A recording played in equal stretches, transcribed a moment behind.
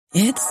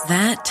It's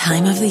that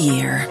time of the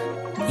year.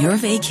 Your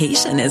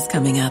vacation is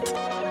coming up.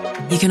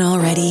 You can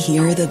already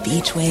hear the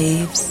beach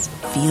waves,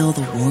 feel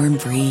the warm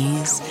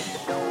breeze,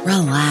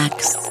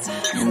 relax,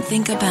 and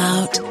think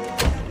about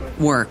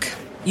work.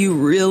 You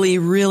really,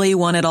 really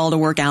want it all to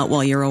work out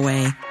while you're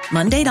away.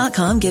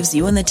 Monday.com gives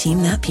you and the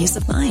team that peace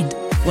of mind.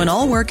 When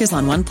all work is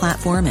on one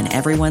platform and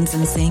everyone's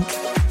in sync,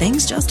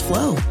 things just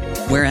flow.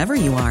 Wherever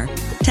you are,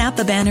 tap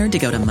the banner to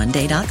go to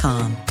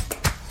Monday.com.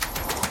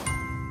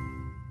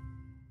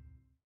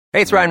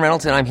 Hey, it's Ryan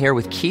Reynolds, and I'm here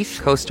with Keith,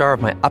 co-star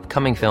of my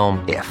upcoming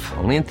film, If,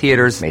 only in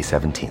theaters May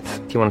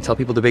 17th. Do you want to tell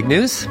people the big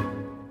news?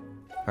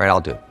 All right,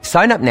 I'll do it.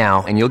 Sign up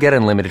now and you'll get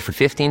unlimited for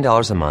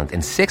 $15 a month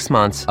and 6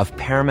 months of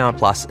Paramount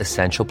Plus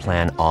Essential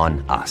Plan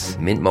on us.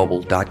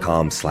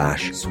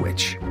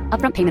 MintMobile.com/switch.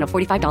 Upfront payment of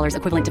 $45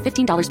 equivalent to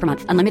 $15 per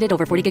month. Unlimited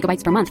over 40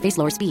 gigabytes per month. Face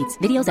lower speeds.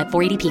 Videos at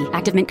 480p.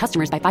 Active Mint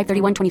customers by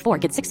 531.24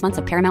 get 6 months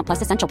of Paramount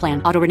Plus Essential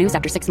Plan. Auto renews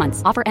after 6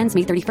 months. Offer ends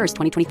May 31st,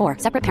 2024.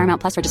 Separate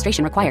Paramount Plus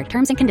registration required.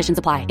 Terms and conditions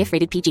apply if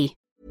rated PG.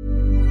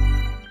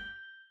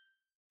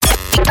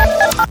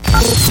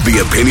 The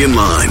Opinion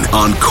Line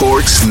on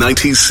Cork's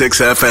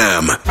 96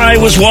 FM. I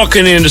was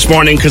walking in this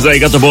morning because I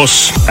got the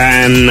bus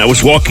and I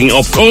was walking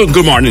up. Oh,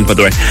 good morning, by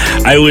the way.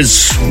 I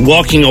was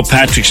walking up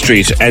Patrick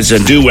Street as I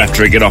do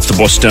after I get off the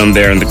bus down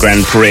there in the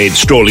Grand Parade,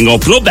 strolling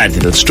up. Love that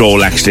little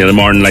stroll actually in the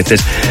morning like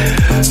this.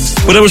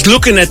 But I was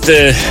looking at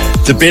the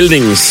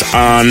buildings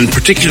on,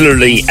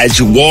 particularly as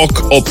you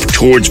walk up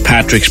towards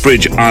Patrick's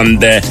Bridge on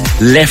the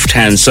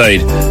left-hand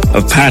side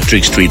of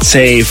Patrick Street,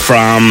 say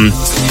from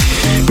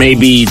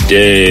maybe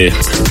the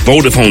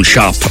Vodafone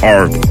shop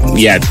or,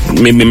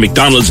 maybe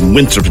McDonald's in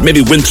Winthrop, maybe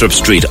Winthrop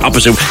Street,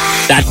 opposite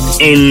that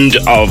end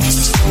of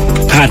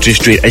Patrick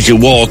Street as you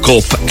walk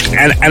up.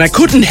 And I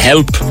couldn't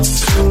help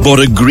but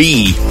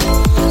agree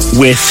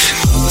with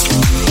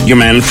your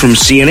man from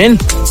CNN,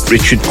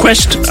 Richard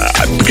Quest,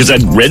 because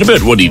I'd read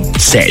about what he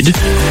said.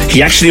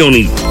 He actually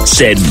only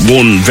said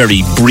one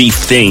very brief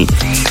thing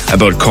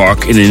about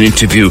Cork in an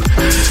interview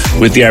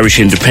with the Irish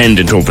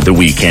Independent over the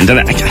weekend,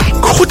 and I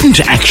couldn't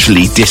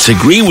actually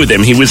disagree with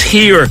him. He was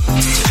here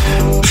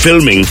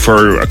filming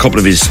for a couple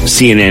of his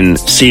CNN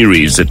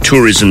series, the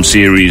tourism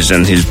series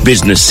and his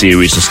business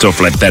series and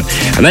stuff like that,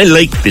 and I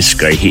like this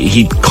guy.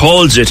 He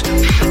calls it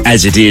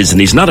as it is,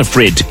 and he's not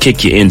afraid to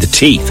kick you in the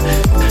teeth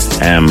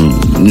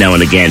now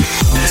and again.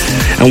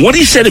 And what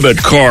he said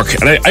about Cork,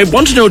 and I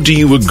want to know, do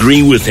you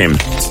agree with him?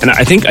 And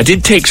I think I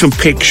did take some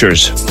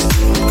pictures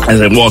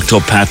as I walked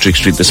up Patrick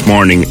Street this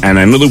morning, and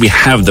I know that we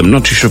have them,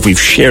 not too sure if we've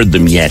shared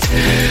them yet,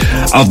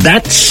 of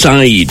that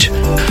side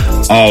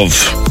of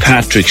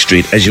Patrick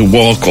Street as you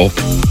walk up,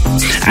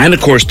 and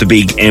of course the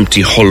big empty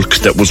hulk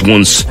that was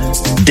once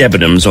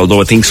Debenhams,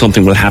 although I think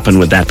something will happen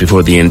with that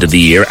before the end of the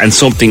year, and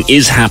something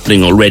is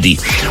happening already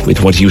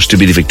with what used to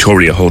be the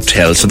Victoria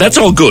Hotel, so that's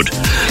all good.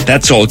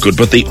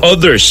 But the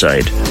other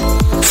side,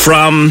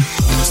 from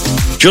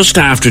just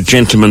after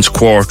Gentleman's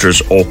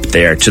Quarters up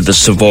there to the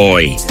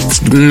Savoy, it's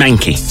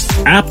manky.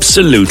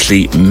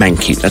 Absolutely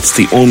manky. That's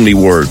the only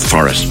word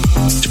for it,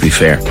 to be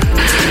fair.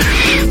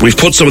 We've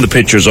put some of the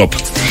pictures up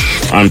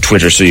on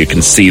Twitter so you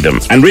can see them.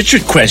 And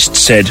Richard Quest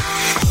said,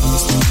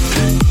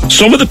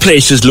 some of the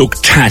places look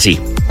tatty.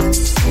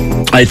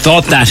 I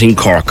thought that in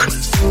Cork.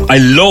 I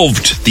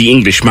loved the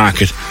English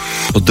market,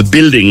 but the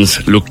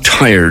buildings look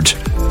tired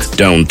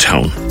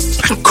downtown.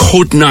 I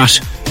could not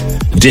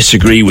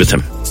disagree with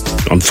him,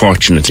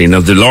 unfortunately.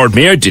 Now, the Lord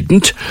Mayor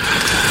didn't.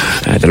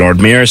 The Lord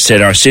Mayor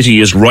said our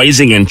city is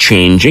rising and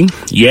changing.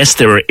 Yes,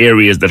 there are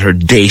areas that are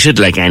dated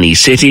like any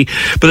city,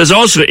 but there's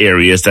also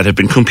areas that have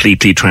been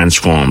completely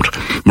transformed.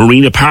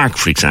 Marina Park,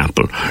 for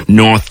example,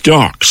 North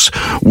Docks,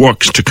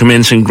 works to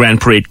commence in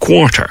Grand Parade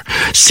Quarter,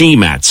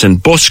 CMATs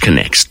and Bus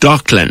Connects,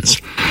 Docklands.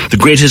 The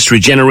greatest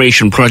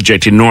regeneration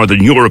project in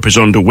Northern Europe is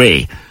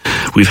underway.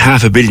 We've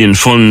 $500 million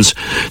funds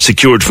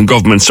secured from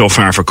government so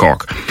far for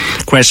Cork.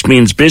 Quest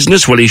means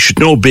business. Well, he should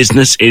know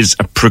business is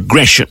a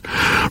progression.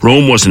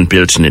 Rome wasn't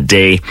built in a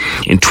day.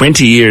 In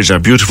 20 years, our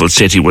beautiful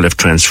city will have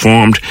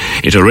transformed.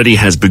 It already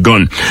has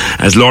begun.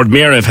 As Lord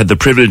Mayor, I've had the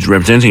privilege of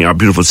representing our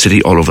beautiful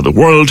city all over the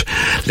world.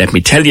 Let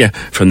me tell you,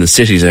 from the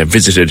cities I've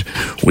visited,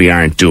 we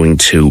aren't doing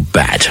too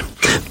bad.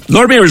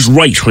 Lord Mayor is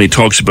right when he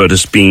talks about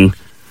us being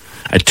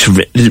a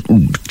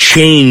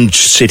changed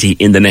city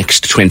in the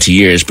next 20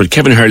 years. But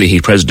Kevin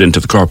Hurley, president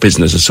of the Cork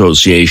Business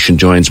Association,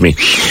 joins me.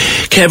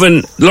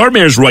 Kevin, Lord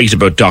Mayor's right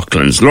about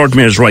Docklands. Lord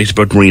Mayor's right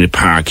about Marina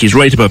Park. He's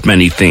right about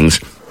many things.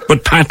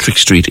 But Patrick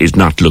Street is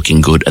not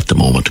looking good at the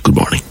moment. Good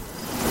morning.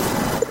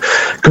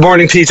 Good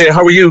morning, PJ.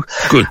 How are you?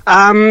 Good.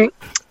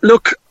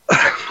 Look,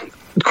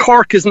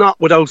 Cork is not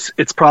without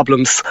its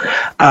problems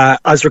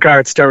as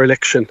regards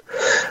dereliction.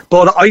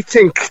 But I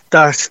think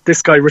that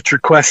this guy,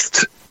 Richard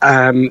Quest,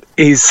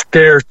 is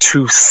there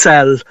to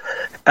sell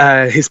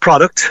his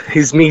product,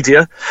 his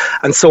media,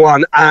 and so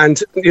on.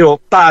 And,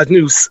 bad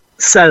news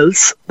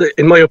sells,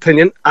 in my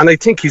opinion, and I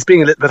think he's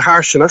being a little bit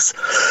harsh on us.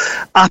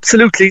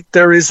 Absolutely,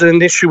 there is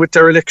an issue with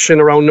dereliction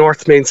around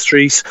North Main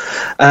Street,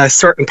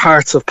 certain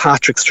parts of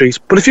Patrick Street.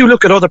 But if you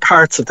look at other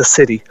parts of the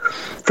city,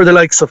 for the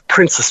likes of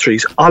Princess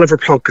Street, Oliver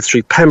Plunkett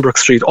Street, Pembroke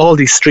Street, all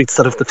these streets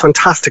that have the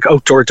fantastic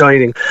outdoor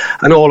dining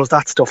and all of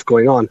that stuff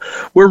going on,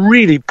 we're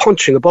really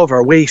punching above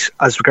our weight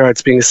as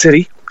regards being a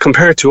city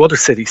compared to other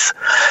cities.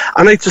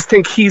 And I just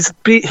think he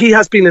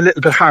has been a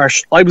little bit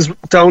harsh. I was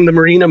down the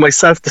marina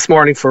myself this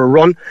morning for a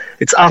run.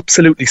 It's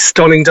absolutely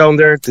stunning down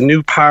there. The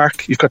new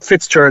park, you've got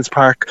Fitzgerald's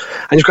Park,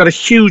 and you've got a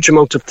huge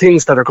amount of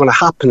things that are going to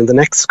happen in the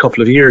next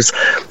couple of years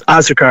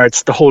as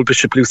regards the whole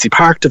Bishop Lucy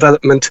Park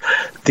development,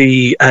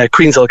 the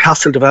Queen's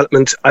Castle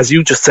development, as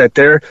you just said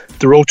there,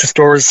 the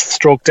Rochestores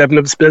 /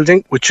 Debenhams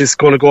building, which is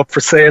going to go up for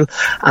sale,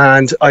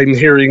 and I'm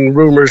hearing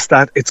rumours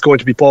that it's going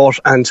to be bought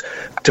and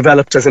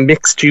developed as a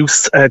mixed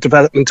use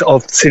development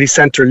of city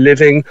centre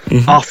living,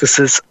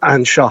 offices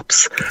and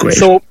shops. Great.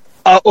 So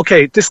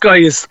okay, this guy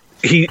is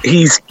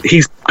he's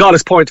got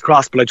his point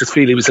across, but I just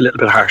feel he was a little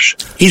bit harsh.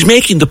 He's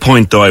making the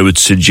point, though, I would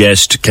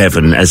suggest,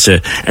 Kevin, as a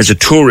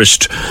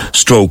tourist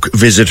 /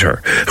 visitor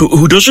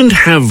who doesn't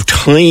have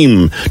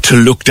time to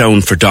look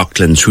down for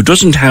Docklands, who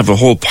doesn't have a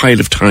whole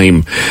pile of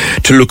time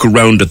to look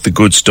around at the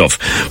good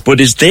stuff, but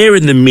is there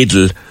in the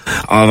middle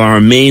of our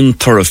main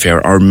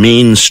thoroughfare, our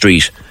main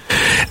street,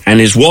 and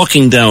is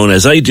walking down,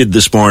 as I did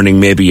this morning,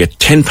 maybe at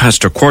 10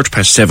 past or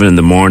 7:15 in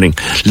the morning,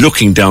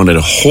 looking down at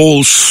a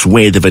whole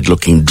swathe of it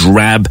looking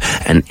drab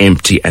and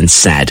empty and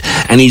sad.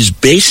 And he's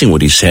basing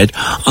what he said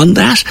on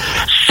that.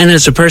 And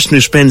as a person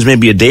who spends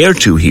maybe a day or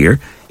two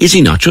here, is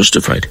he not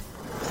justified?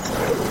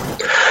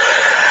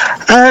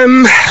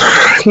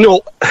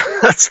 No,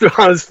 that's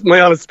my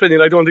honest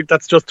opinion. I don't think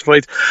that's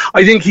justified.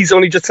 I think he's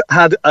only just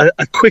had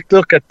a quick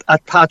look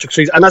at Patrick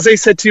Street. And as I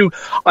said to you,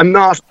 I'm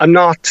not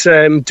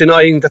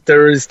denying that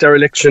there is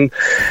dereliction.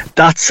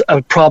 That's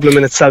a problem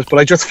in itself. But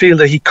I just feel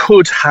that he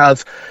could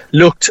have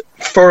looked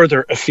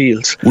further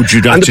afield. Would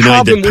you not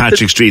deny that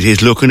Patrick Street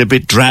is looking a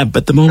bit drab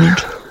at the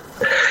moment?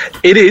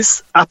 It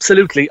is,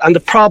 absolutely. And the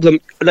problem,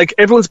 like,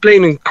 everyone's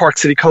blaming Cork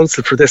City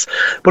Council for this,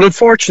 but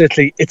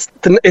unfortunately it's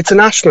a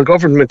national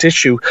government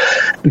issue.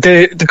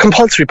 The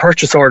compulsory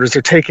purchase orders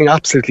are taking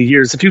absolutely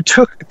years. If you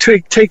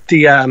take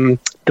the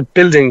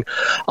building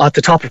at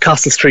the top of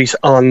Castle Street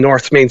on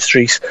North Main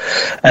Street,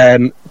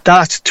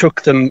 that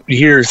took them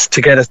years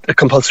to get a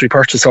compulsory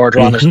purchase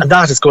order on it, and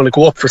that is going to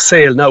go up for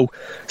sale now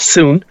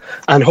soon,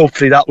 and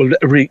hopefully that will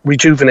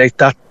rejuvenate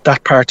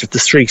that part of the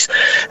street.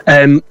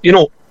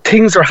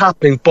 Things are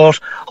happening, but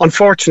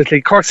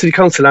unfortunately Cork City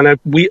Council, and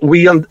we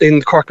in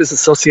the Cork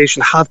Business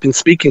Association have been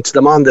speaking to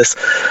them on this,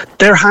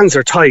 their hands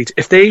are tied.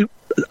 If they,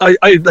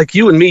 I like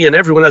you and me and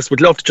everyone else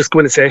would love to just go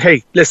in and say,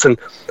 hey, listen,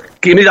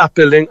 give me that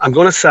building, I'm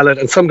going to sell it,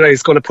 and some guy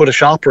is going to put a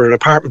shop or an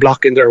apartment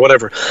block in there or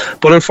whatever.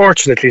 But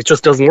unfortunately it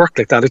just doesn't work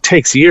like that. It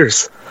takes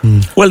years.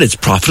 Well, it's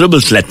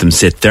profitable to let them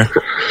sit there.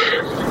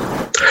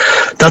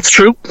 That's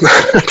true.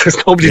 There's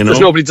nobody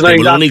denying they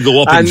will that. only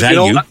go up in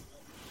value.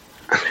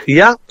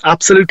 Yeah,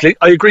 absolutely.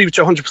 I agree with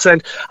you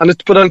 100%.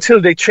 And but until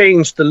they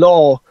change the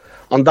law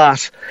on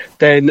that,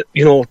 then,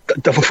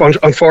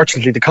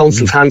 unfortunately the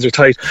council's hands are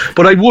tied.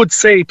 But I would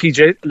say,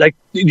 PJ, like,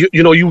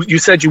 you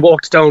said you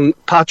walked down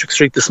Patrick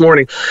Street this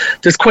morning.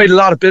 There's quite a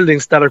lot of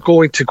buildings that are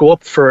going to go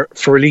up for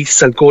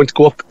release and going to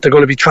go up. They're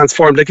going to be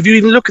transformed. Like, if you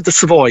even look at the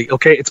Savoy,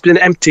 okay, it's been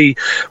empty,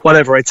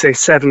 whatever, I'd say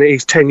 7,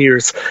 8, 10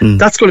 years.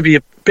 That's going to be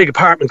a big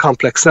apartment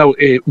complex now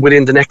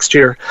within the next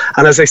year.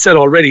 And as I said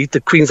already, the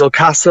Queen's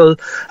Castle,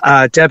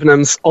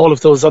 Debenhams, all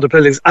of those other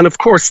buildings, and of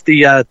course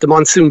the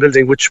Monsoon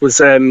building, which was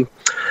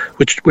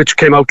which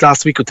came out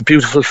last week with the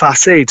beautiful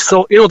facade.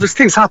 So there's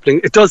things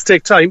happening. It does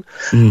take time.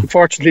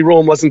 Unfortunately,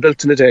 Rome wasn't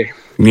built in a day.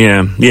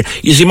 Yeah.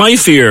 You see, my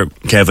fear,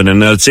 Kevin,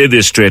 and I'll say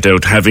this straight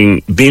out,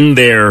 having been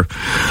there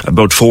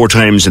about 4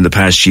 times in the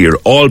past year,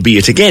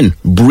 albeit again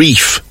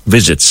brief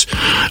visits.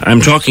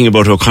 I'm talking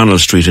about O'Connell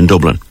Street in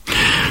Dublin,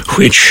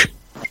 which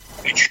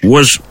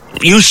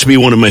used to be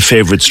one of my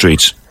favourite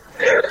streets.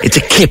 It's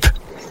a kip.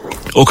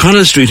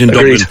 O'Connell Street in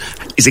Agreed.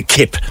 Dublin is a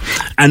kip.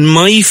 And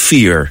my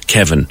fear,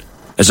 Kevin,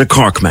 as a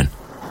Corkman,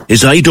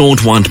 is I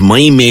don't want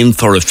my main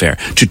thoroughfare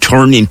to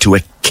turn into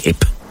a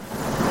kip.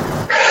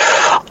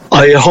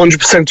 I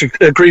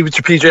 100% agree with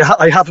you, PJ.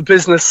 I have a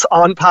business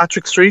on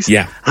Patrick Street,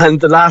 and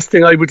the last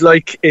thing I would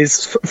like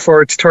is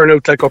for it to turn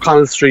out like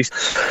O'Connell Street.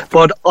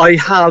 But I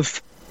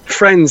have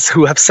friends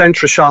who have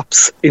Centra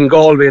shops in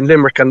Galway and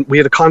Limerick, and we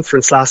had a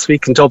conference last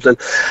week in Dublin,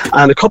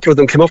 and a couple of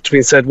them came up to me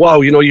and said,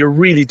 wow, you're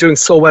really doing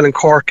so well in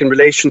Cork in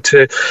relation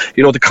to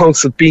the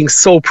council being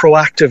so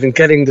proactive in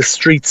getting the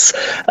streets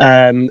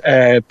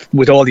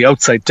with all the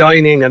outside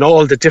dining and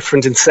all the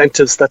different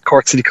incentives that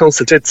Cork City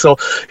Council did. So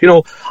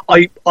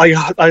I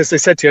as I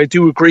said to you, I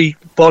do agree,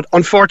 but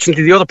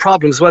unfortunately the other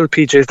problem as well,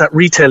 PJ, is that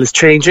retail is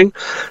changing.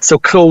 So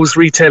clothes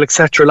retail,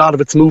 etc., a lot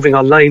of it's moving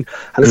online,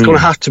 and it's going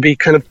to have to be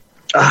kind of,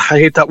 I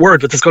hate that word,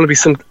 but there's going to be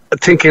some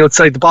thinking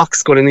outside the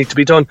box going to need to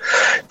be done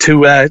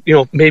to,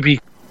 maybe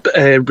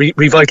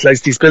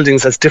revitalise these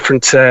buildings as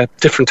different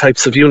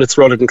types of units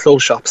rather than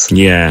clothes shops.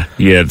 Yeah.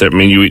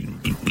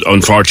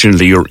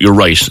 Unfortunately, you're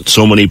right.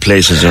 So many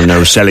places are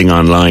now selling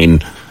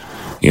online.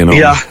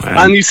 Yeah,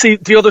 and you see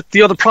the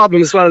other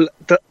problem as well,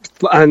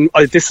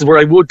 this is where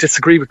I would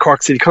disagree with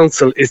Cork City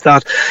Council, is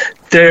that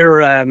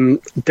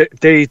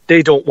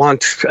they don't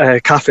want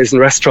cafes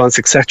and restaurants,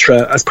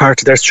 etc., as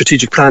part of their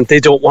strategic plan. They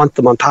don't want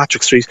them on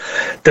Patrick Street.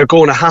 They're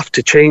going to have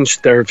to change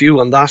their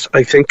view on that,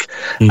 I think.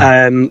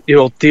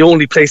 The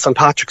only place on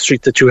Patrick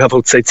Street that you have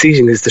outside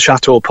seating is the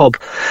Chateau pub,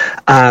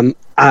 and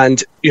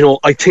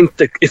I think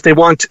that if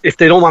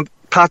they don't want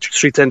Patrick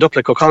Street to end up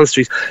like O'Connell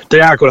Street,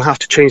 they are going to have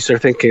to change their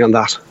thinking on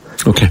that.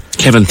 Okay.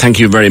 Kevin, thank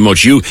you very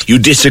much. You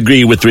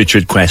disagree with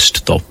Richard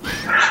Quest, though?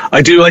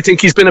 I do. I think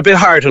he's been a bit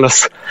hard on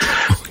us.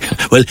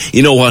 Well,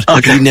 you know what?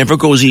 Okay. He never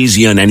goes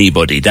easy on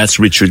anybody. That's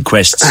Richard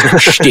Quest's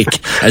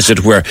shtick, as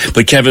it were.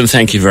 But Kevin,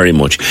 thank you very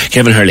much.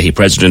 Kevin Hurley,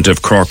 President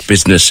of Cork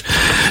Business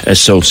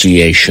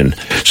Association.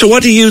 So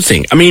what do you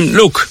think? I mean,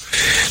 look,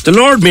 the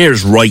Lord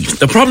Mayor's right.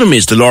 The problem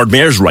is the Lord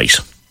Mayor's right.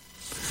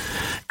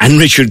 And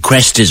Richard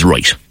Quest is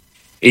right,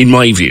 in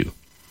my view.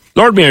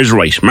 Lord Mayor's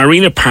right.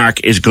 Marina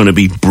Park is going to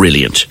be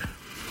brilliant.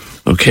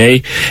 Okay?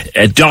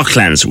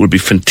 Docklands will be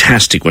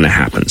fantastic when it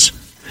happens.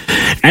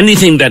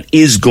 Anything that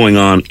is going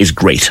on is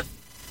great.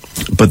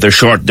 But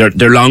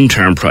they're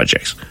long-term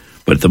projects.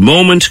 But at the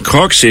moment,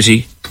 Cork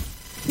City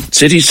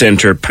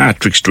Centre,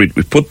 Patrick Street,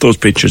 we put those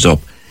pictures up,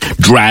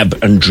 drab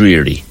and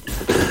dreary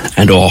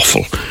and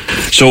awful.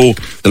 So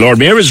the Lord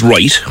Mayor is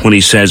right when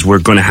he says we're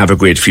going to have a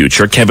great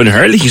future. Kevin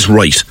Hurley's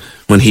right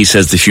when he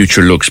says the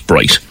future looks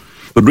bright.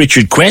 But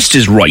Richard Quest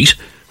is right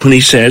when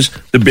he says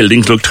the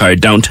buildings look tired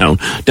downtown.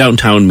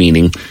 Downtown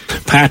meaning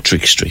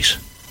Patrick Street.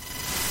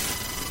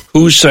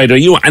 Whose side are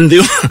you on? And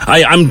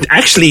I'm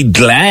actually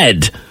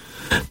glad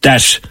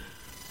that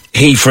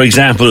he, for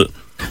example,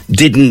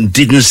 didn't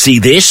see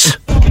this.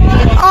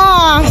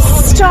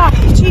 Oh, stop.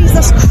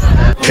 Jesus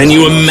Christ. Can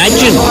you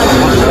imagine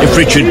if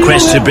Richard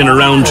Quest had been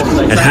around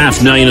at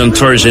 9:30 on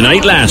Thursday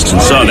night last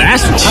and saw that?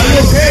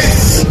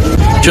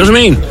 Do you know what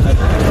I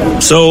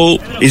mean? So,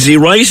 is he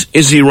right?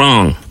 Is he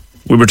wrong?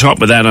 We were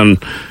talking about that on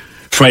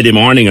Friday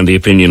morning on the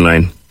Opinion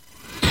Line.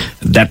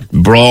 That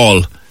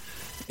brawl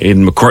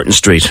in McCurtain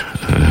Street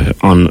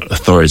on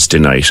Thursday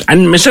night.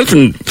 And myself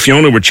and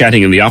Fiona were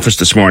chatting in the office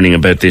this morning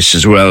about this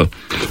as well.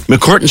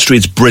 McCurtain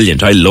Street's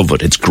brilliant. I love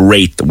it. It's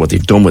great what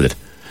they've done with it.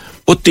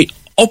 But the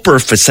upper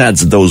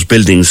facades of those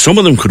buildings, some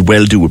of them could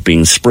well do with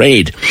being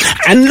sprayed.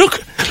 And look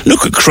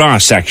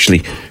across,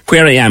 actually,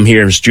 where I am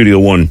here in Studio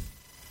One,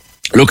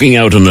 looking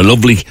out on a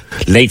lovely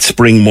late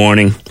spring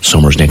morning.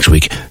 Summer's next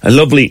week. A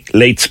lovely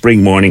late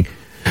spring morning.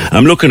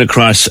 I'm looking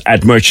across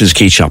at Merchants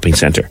Quay Shopping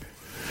Centre.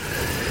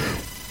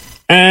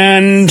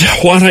 And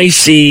what I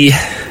see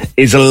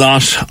is a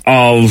lot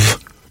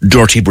of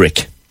dirty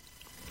brick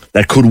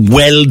that could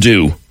well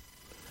do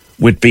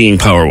with being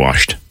power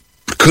washed.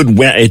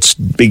 It's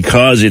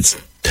because it's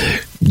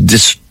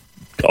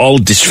all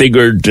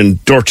disfigured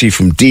and dirty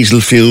from diesel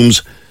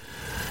fumes,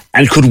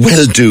 and could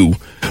well do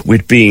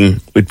with being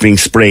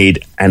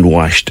sprayed and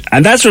washed.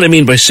 And that's what I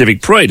mean by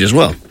civic pride as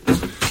well.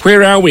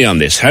 Where are we on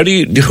this? Who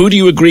do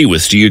you agree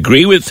with? Do you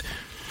agree with?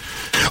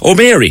 Oh,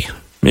 Mary,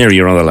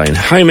 you're on the line.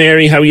 Hi,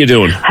 Mary. How are you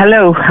doing?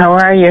 Hello. How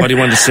are you? What do you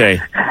want to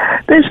say?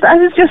 I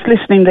was just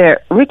listening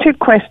there. Richard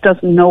Quest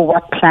doesn't know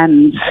what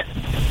plans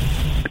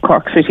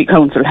Cork City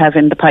Council have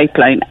in the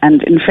pipeline,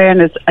 and in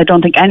fairness, I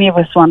don't think any of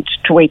us want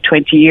to wait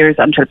 20 years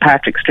until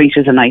Patrick Street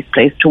is a nice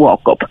place to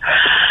walk up.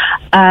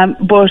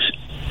 But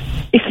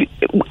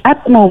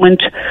at the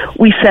moment,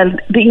 we sell,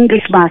 the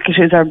English market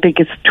is our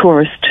biggest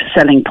tourist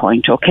selling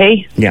point,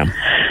 okay? Yeah.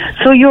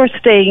 So you're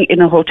staying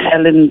in a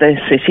hotel in the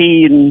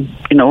city, in,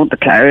 the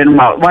Clarion,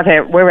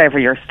 whatever, wherever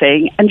you're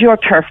staying, and you're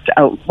turfed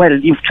out. Well,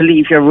 you have to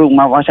leave your room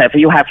or whatever.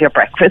 You have your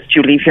breakfast,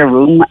 you leave your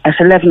room. At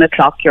 11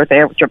 o'clock, you're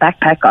there with your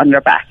backpack on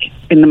your back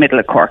in the middle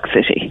of Cork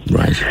City.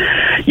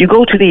 Right. You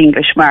go to the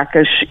English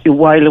market, you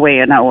while away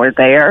an hour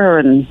there,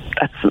 and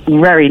that's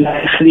very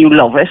nice, and you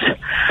love it.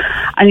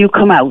 And you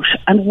come out,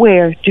 and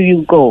where do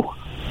you go?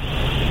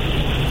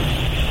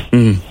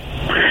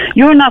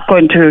 You're not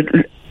going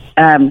to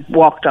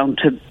walk down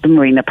to the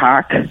Marina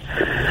Park,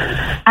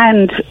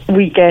 and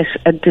we get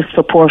a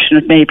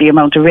disproportionate maybe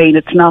amount of rain.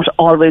 It's not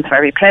always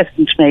very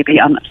pleasant maybe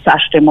on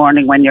Saturday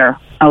morning when you're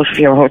out of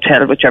your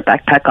hotel with your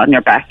backpack on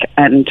your back,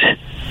 and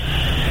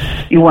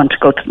you want to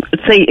go to,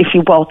 say if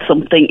you bought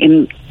something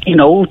in,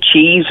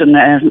 cheese and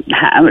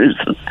ham,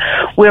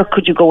 where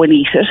could you go and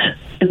eat it?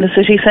 In the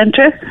city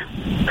centre?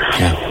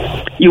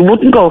 Yeah. You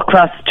wouldn't go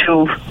across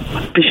to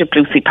Bishop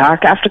Lucy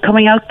Park after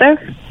coming out there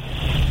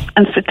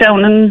and sit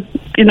down and,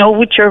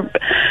 with your,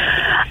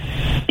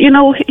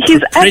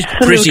 he's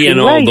absolutely pretty and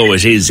right. Although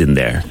it is in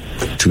there,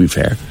 to be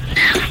fair.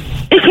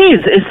 It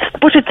is,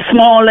 but it's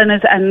small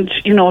and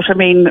you know what I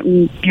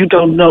mean, you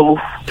don't know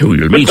who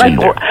you'll meet in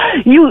there.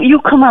 You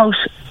come out,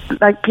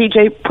 like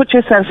PJ, put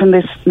yourself in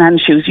this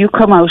man's shoes. You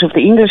come out of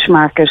the English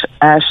market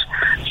at,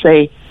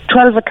 say,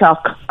 12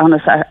 o'clock on a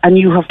Saturday, and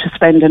you have to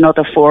spend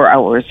another 4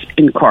 hours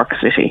in Cork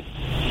City.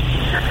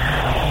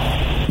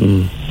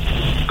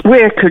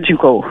 where could you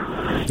go?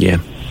 Yeah.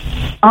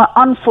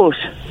 On foot,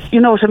 you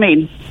know what I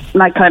mean?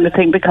 That kind of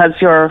thing, because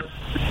you're,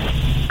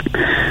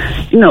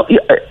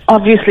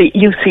 obviously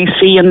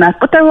UCC and that,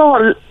 but they're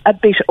all a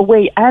bit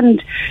away.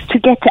 And to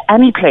get to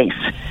any place,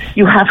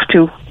 you have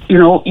to,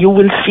 you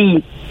will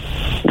see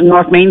the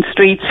North Main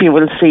Streets, you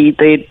will see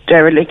the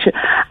dereliction.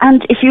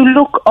 And if you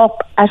look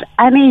up at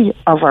any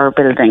of our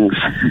buildings,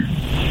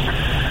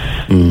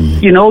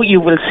 you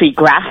will see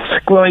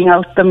grass growing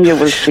out them, you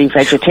will see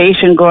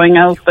vegetation growing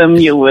out them,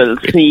 you will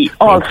see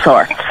all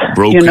sorts.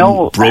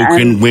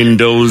 Broken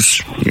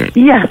windows.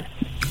 Yeah.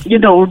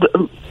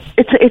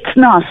 It's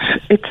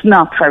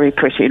not very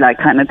pretty, like,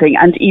 kind of thing.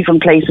 And even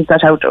places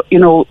that out,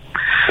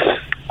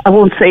 I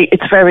won't say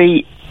it's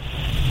very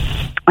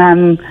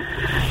kind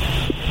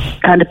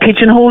of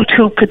pigeonholed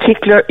to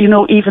particular,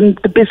 even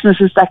the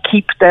businesses that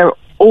keep their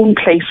own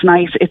place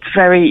nice. It's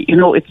very,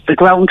 it's the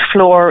ground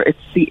floor, it's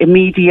the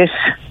immediate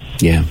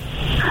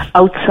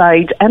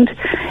outside, and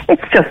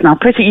it's just not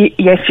pretty.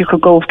 Yes, you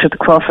could go to the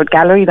Crawford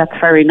Gallery, that's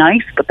very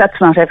nice, but that's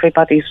not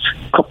everybody's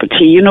cup of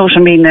tea, you know what I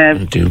mean?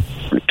 I do.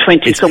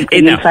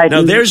 20-something inside.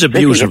 Now there's a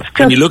beautiful,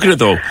 when you look at it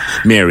though,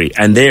 Mary,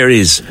 and there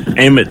is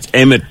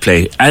Emmett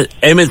Place.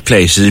 Emmett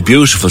Place is a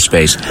beautiful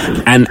space,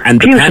 and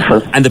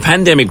the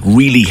pandemic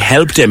really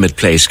helped Emmett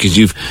Place, because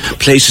you've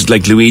places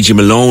like Luigi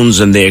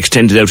Malone's, and they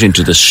extended out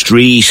into the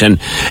street, and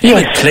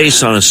Emmett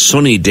Place on a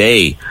sunny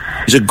day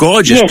is a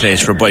gorgeous place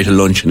for a bite of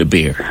lunch and a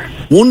beer.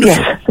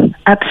 Wonderful. Yes,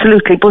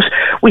 absolutely. But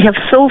we have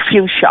so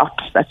few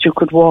shops that you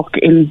could walk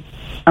in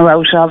or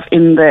out of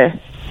in the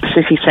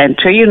city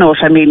centre, you know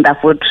what I mean,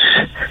 that would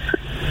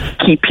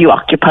keep you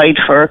occupied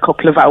for a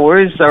couple of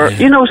hours, or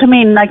you know what I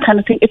mean, that kind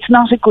of thing. It's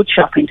not a good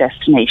shopping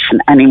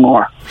destination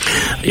anymore.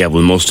 Yeah,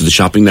 well, most of the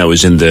shopping now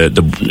is in the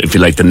if you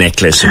like, the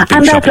necklace of big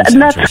and shopping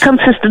and that's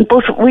consistent,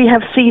 but we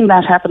have seen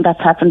that happen.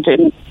 That's happened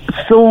in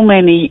so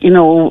many,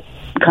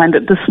 kind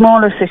of the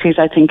smaller cities.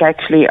 I think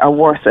actually are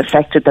worse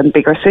affected than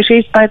bigger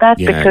cities by that,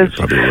 because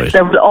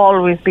there will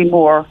always be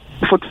more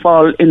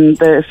footfall in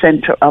the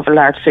centre of a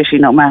large city,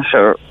 no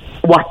matter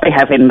what they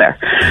have in there,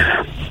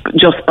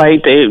 just by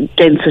the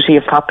density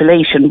of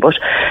population. But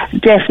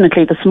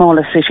definitely the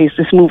smaller cities,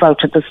 this move out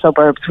to the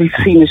suburbs, we've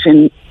seen it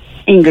in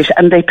English,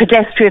 and they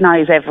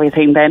pedestrianise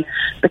everything. Then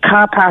the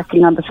car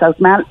parking on the South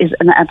Mall is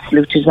an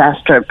absolute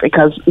disaster,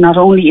 because not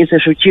only is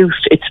it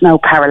reduced, it's now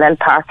parallel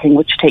parking,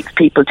 which takes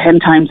people 10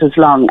 times as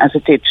long as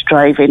it did to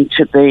drive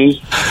into the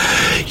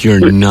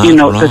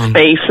the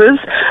spaces.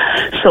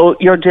 So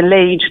you're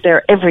delayed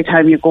there every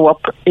time you go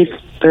up. If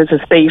there's a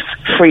space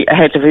free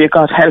ahead of you,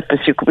 God help us,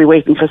 you could be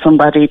waiting for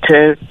somebody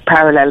to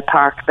parallel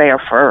park there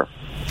for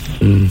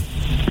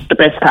the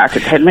best part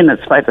of 10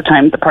 minutes by the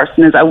time the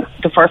person is out,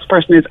 the first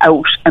person is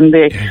out, and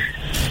the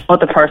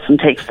other person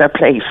takes their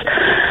place.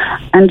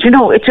 And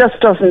it just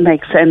doesn't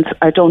make sense.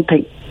 I don't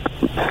think,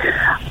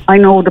 I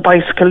know the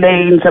bicycle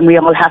lanes and we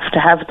all have to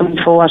have them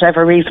for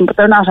whatever reason, but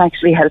they're not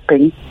actually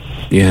helping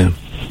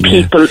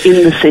people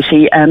in the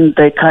city, and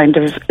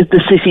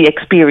the city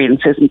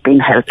experience isn't being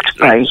helped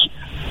by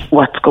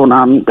what's going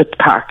on with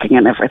parking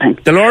and everything.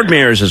 The Lord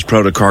Mayor is as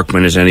proud of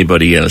Corkman as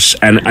anybody else,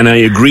 and I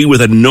agree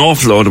with an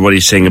awful lot of what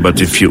he's saying about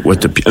the future.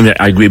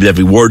 I agree with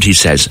every word he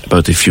says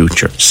about the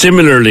future.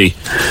 Similarly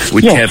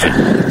with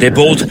Kevin, they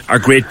both are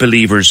great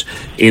believers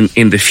in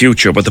the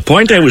future. But the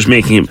point I was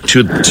making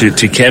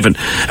to Kevin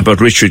about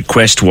Richard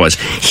Quest was,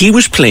 he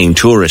was playing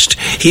tourist.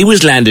 He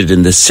was landed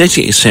in the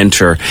city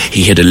centre.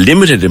 He had a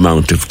limited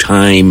amount of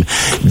time.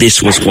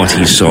 This was what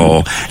he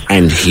saw,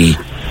 and he.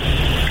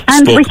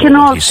 And we can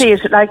all see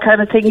it, like,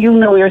 kind of thing. You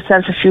know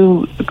yourself, if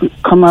you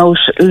come out,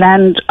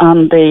 land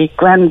on the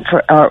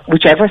or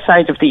whichever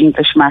side of the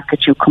English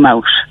market you come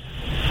out.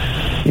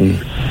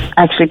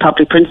 Actually,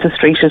 probably Princess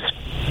Street is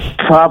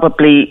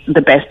probably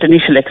the best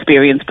initial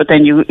experience, but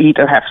then you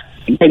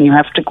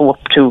have to go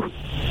up to.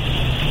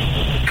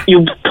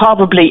 You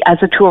probably,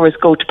 as a tourist,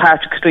 go to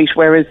Partick Street,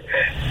 whereas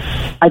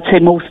I'd say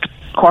most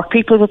Cork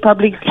people would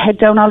probably head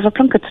down Oliver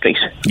Plunkett Street.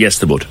 Yes,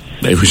 they would.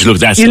 Look,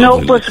 that's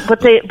but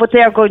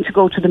they are going to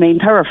go to the main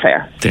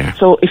thoroughfare. There.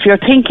 So if you're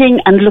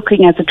thinking and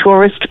looking as a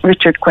tourist,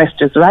 Richard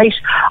Quest is right.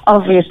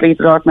 Obviously,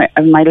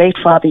 my late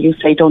father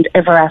used to say, don't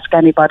ever ask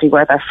anybody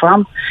where they're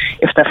from.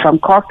 If they're from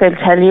Cork, they'll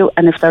tell you,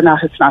 and if they're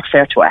not, it's not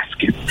fair to ask.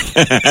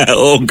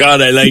 Oh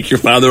God, I like your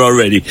father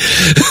already.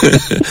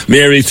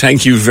 Mary,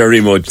 thank you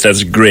very much.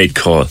 That's a great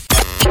call.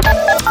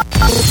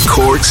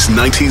 Cork's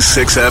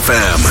 96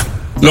 FM.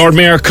 Lord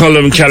Mayor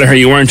Colm Kelleher,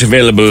 you weren't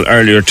available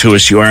earlier to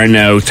us. You are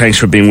now. Thanks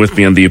for being with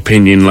me on the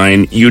opinion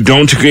line. You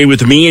don't agree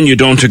with me, and you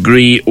don't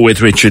agree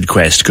with Richard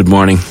Quest. Good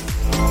morning.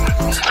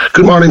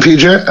 Good morning,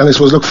 PJ. And I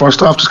suppose, look,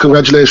 first off, just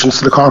congratulations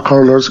to the Cork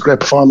hurlers. A great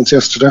performance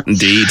yesterday.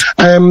 Indeed.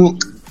 A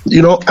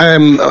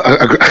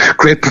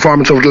great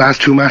performance over the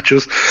last two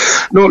matches.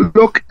 No,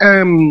 look,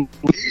 can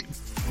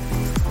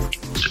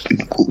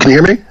you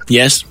hear me?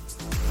 Yes.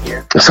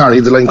 Sorry,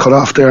 the line cut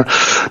off there.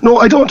 No,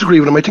 I don't agree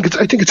with him. I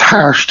think it's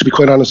harsh, to be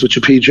quite honest with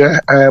you, PJ.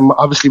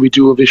 Obviously, we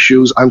do have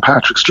issues on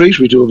Patrick Street.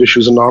 We do have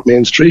issues on North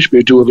Main Street.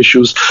 We do have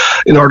issues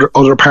in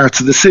other parts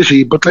of the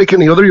city. But like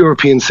any other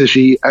European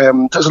city,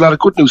 there's a lot of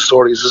good news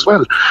stories as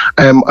well.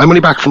 I'm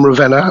only back from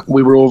Ravenna.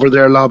 We were over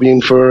there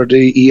lobbying for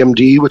the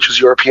EMD, which is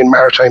European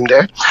Maritime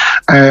Day.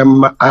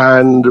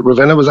 And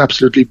Ravenna was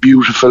absolutely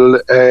beautiful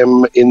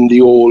in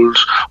the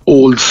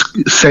old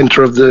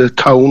centre of the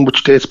town,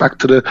 which dates back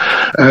to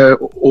the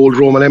old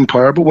Roman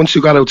Empire. But once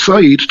you got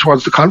outside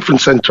towards the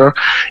conference centre,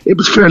 it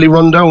was fairly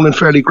run down and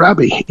fairly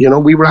grabby. You know,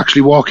 we were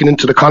actually walking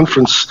into the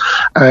conference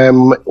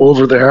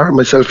over there,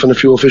 myself and a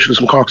few officials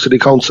from Cork City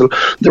Council.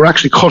 They were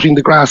actually cutting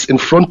the grass in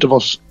front of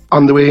us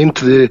on the way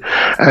into the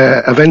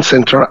event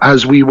centre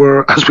as we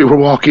were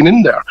walking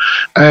in there.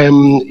 I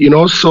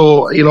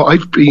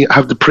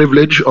have the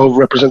privilege of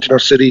representing our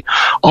city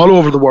all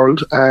over the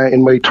world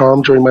in my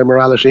term during my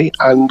morality,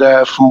 and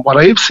from what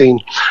I have seen,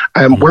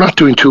 we're not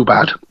doing too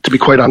bad, to be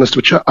quite honest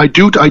with you. I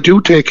do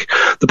take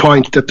the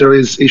point that there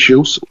is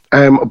issues,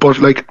 but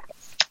like,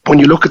 when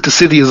you look at the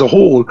city as a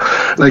whole,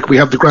 like we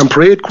have the Grand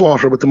Parade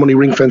quarter with the money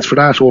ring fence for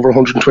that, over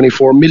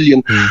 124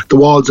 million. The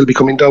walls will be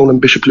coming down in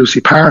Bishop Lucy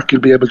Park. You'll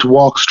be able to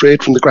walk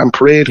straight from the Grand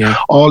Parade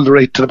all the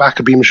way to the back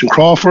of Beamish and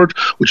Crawford,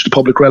 which the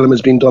public realm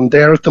is being done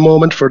there at the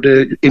moment for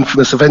the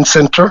infamous event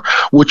centre,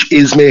 which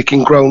is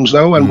making grounds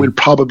now, and we'll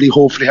probably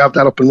hopefully have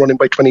that up and running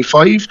by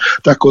 25.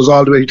 That goes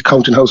all the way to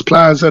Counting House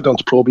Plaza, down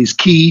to Proby's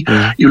Quay.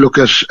 You look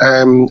at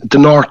the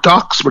North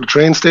Docks, where the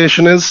train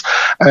station is,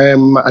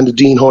 and the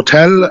Dean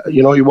Hotel.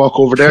 You know, you walk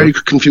over there, you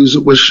could confuse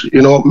it with,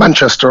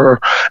 Manchester or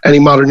any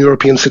modern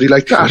European city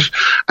like that.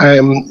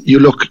 You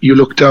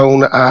look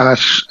down at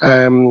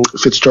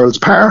Fitzgerald's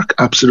Park,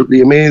 absolutely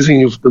amazing.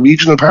 You have the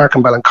regional park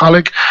in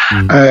Ballincollig.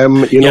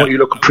 You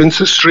look at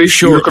Princess Street.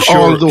 You look at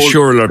all those.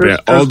 Sure, Lord,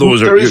 all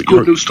those there is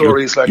good news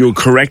stories. You're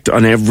correct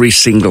on every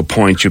single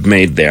point you've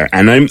made there,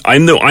 and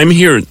I'm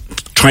here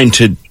trying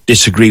to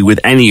disagree with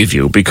any of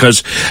you,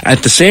 because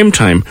at the same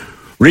time,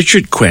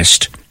 Richard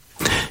Quest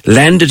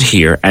landed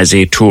here as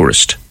a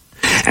tourist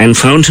and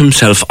found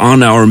himself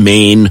on our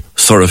main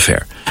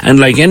thoroughfare. And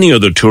like any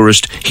other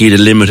tourist, he had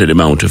a limited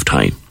amount of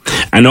time.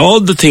 And all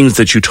the things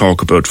that you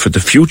talk about for the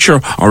future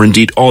are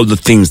indeed all the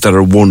things that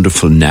are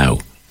wonderful now.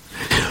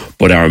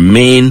 But our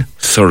main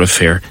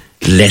thoroughfare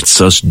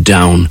lets us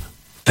down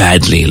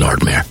badly,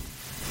 Lord Mayor.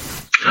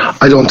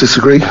 I don't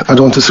disagree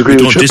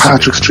with you.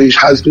 Patrick Street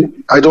has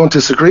been. I don't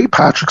disagree.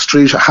 Patrick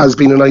Street has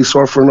been an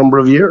eyesore for a number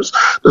of years.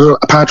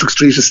 Patrick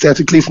Street,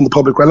 aesthetically, from the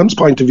public realm's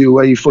point of view,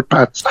 i.e.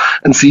 footpaths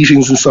and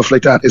seatings and stuff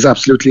like that, is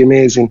absolutely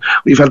amazing.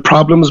 We've had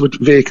problems with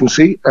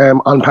vacancy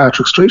on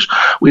Patrick Street.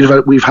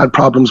 We've had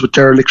problems with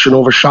dereliction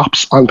over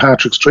shops on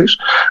Patrick Street,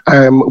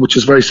 which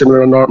is very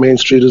similar on North Main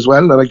Street as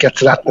well, and I'll get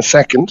to that in a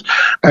second.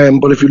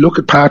 But if you look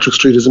at Patrick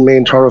Street as a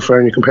main thoroughfare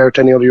and you compare it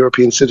to any other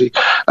European city,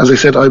 as I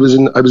said, I was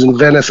in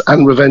Venice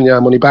and Ravenna.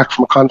 I'm only back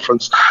from a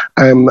conference.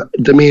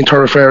 The main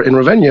thoroughfare in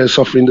Ravenna is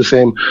suffering the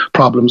same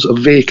problems of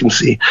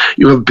vacancy.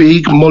 You have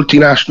big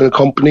multinational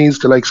companies,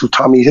 the likes of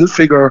Tommy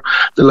Hilfiger,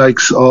 the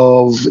likes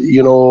of,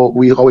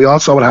 we all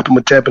saw what happened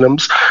with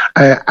Debenhams,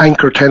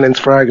 anchor tenants,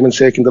 for argument's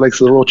sake, in the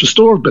likes of the Rocha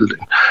Store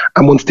building.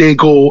 And once they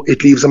go,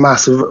 it leaves a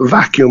massive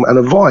vacuum and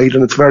a void,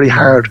 and it's very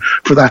hard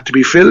for that to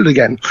be filled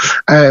again.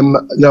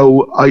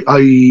 Now,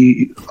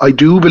 I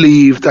do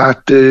believe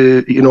that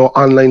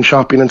online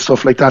shopping and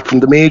stuff like that from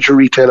the major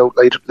retail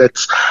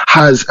outlets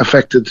has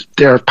affected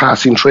their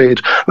passing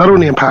trade, not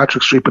only in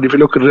Patrick Street, but if you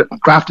look at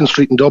Grafton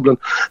Street in Dublin,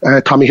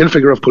 Tommy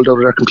Hilfiger have pulled out of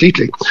there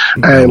completely.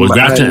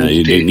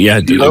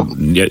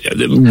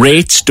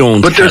 Rates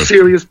don't. But help.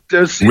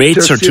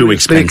 Rates are too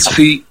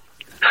expensive.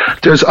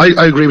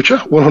 I agree with you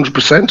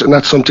 100%, and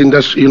that's something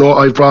that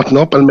I've brought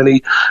up, and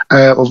many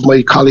of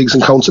my colleagues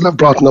in council have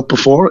brought up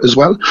before as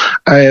well.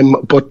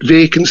 But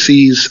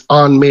vacancies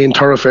on main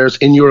thoroughfares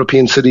in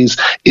European cities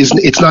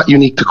it's not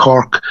unique to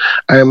Cork.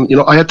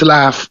 I had to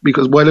laugh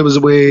because while I was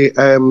away,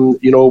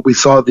 we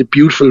saw the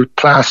beautiful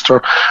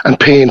plaster and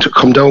paint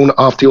come down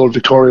off the old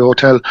Victoria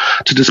Hotel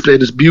to display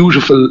this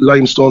beautiful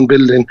limestone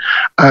building,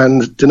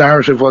 and the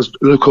narrative was,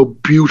 look how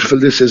beautiful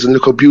this is, and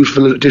look how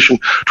beautiful an addition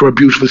to our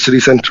beautiful city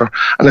centre.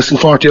 And less than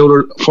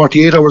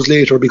 48 hours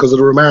later, because of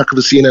the remark of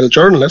a CNN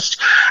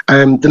journalist,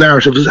 the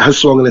narrative has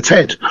swung on its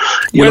head.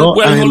 Hold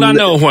on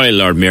now a while,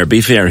 Lord Mayor,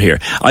 be fair here.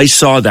 I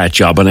saw that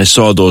job and I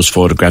saw those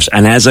photographs,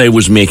 and as I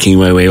was making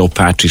my way up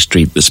Patrick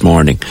Street this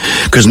morning,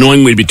 because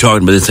knowing we'd be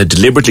talking about this, I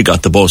deliberately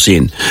got the bus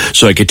in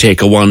so I could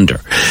take a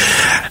wander.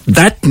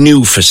 That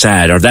new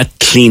facade, or that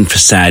clean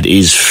facade,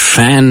 is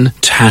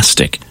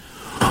fantastic.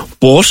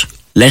 But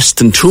less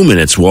than 2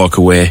 minutes walk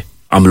away,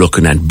 I'm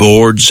looking at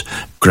boards,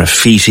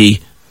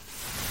 graffiti.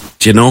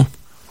 Do you know?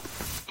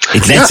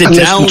 It lets it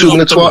down.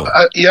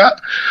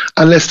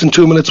 And less than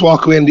 2 minutes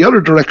walk away in the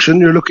other direction,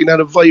 you're looking at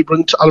a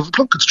vibrant Oliver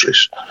Plunkett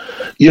Street.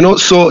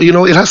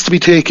 It has to be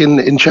taken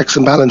in checks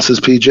and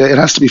balances, PJ. It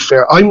has to be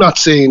fair. I'm not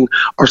saying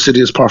our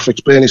city is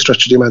perfect by any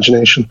stretch of the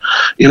imagination.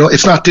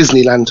 It's not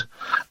Disneyland.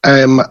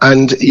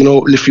 And, you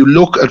know, if you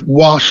look at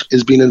what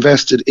is being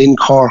invested in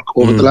Cork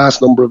over the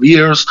last number of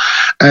years,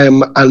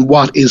 and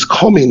what is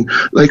coming,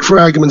 like for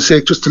argument's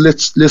sake, just to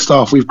list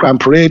off, we've Grand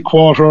Parade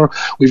Quarter,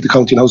 we've the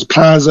Counting House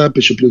Plaza,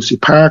 Bishop Lucy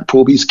Park,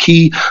 Proby's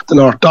Quay, the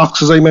North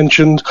Docks, as I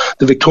mentioned,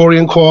 the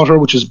Victorian Quarter,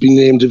 which has been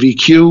named the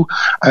VQ,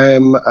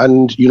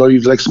 and, you know,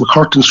 you've like some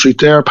McCurtain Street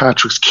there,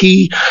 Patrick's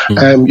Quay,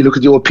 you look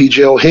at the old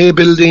PJ O'Hay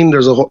building,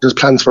 there's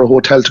plans for a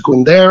hotel to go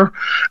in there,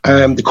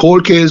 the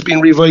Cold Quay has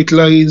been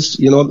revitalised,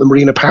 you know, the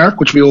Marina Park,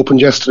 which we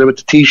opened yesterday with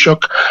the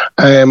Taoiseach,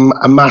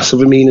 a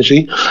massive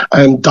amenity,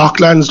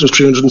 Docklands, there's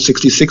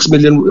 366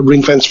 million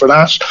ring fence for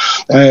that,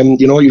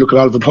 you know, you look at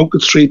Oliver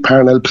Plunkett Street,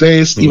 Parnell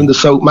Place, even the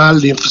South Mall,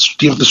 the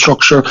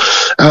infrastructure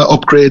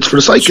upgrades for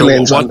the cycle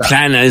lanes. So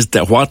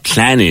what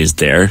plan is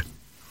there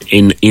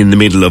in the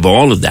middle of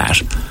all of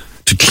that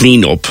to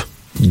clean up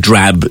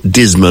drab,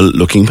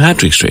 dismal-looking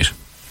Patrick Street?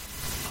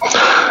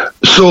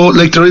 So,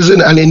 like, there is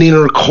an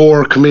inner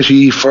core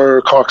committee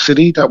for Cork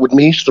City that would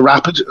meet, the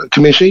Rapid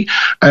Committee,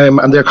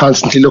 and they're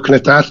constantly looking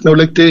at that. Now,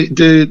 like,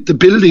 the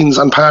buildings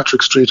on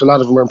Patrick Street, a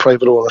lot of them are in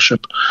private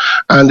ownership,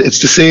 and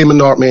it's the same in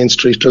North Main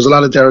Street. There's a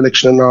lot of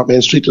dereliction in North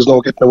Main Street. There's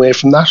no getting away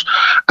from that.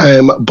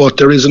 But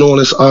there is an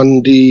onus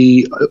on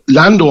the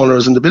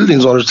landowners and the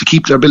buildings owners to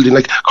keep their building.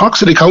 Like, Cork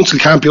City Council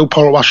can't be out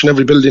power washing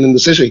every building in the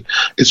city.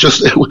 It's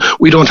just,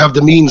 we don't have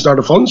the means nor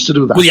the funds to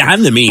do that. Well, you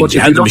have the means.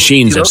 You have the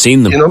machines. I've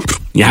seen them.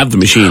 You have the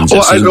machines.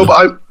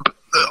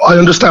 I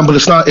understand, but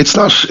it's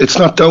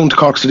not down to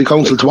Cork City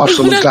Council to watch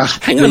someone's glass.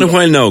 Hang on a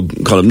while now,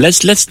 Colin.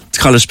 Let's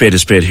call a spade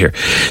here.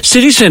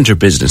 City centre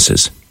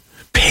businesses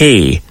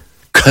pay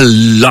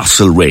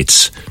colossal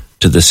rates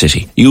to the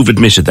city. You've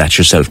admitted that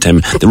yourself,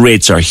 Tim. The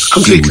rates are huge.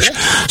 Completely.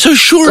 So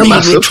surely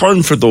in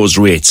return for those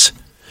rates,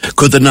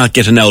 could they not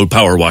get an owl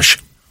power wash?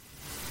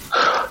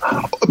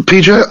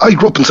 PJ, I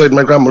grew up inside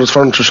my grandmother's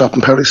furniture shop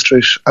in Perry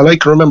Street, and I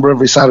can remember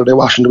every Saturday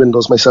washing the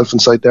windows myself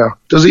inside there.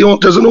 There's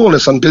an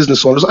onus on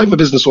business owners. I'm a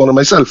business owner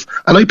myself,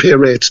 and I pay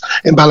rates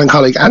in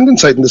Ballincollig and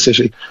inside in the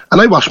city, and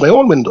I wash my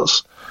own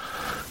windows.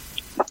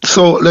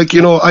 So, like,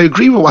 you know, I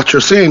agree with what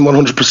you're saying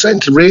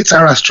 100%. Rates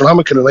are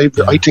astronomical, and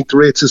I think the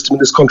rate system in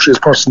this country is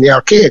personally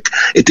archaic.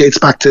 It dates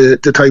back to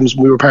the times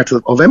when we were part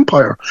of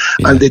Empire,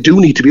 and they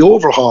do need to be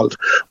overhauled.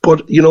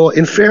 But, you know,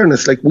 in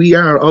fairness, like, we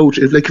are out.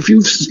 Like, if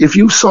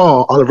you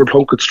saw Oliver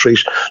Plunkett Street,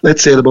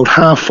 let's say at about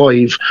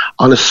 5:30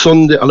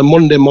 on a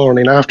Monday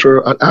morning after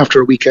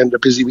a weekend, a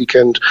busy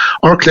weekend,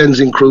 our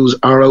cleansing crews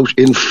are out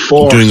in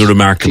force, doing a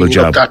remarkable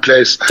job. That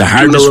place, the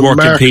hardest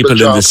working people in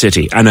the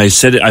city, and I've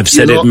said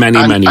it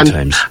many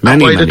times. By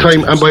the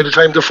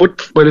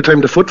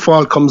time the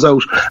footfall comes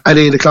out at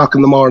 8 o'clock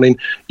in the morning,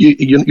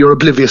 you're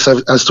oblivious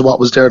as to what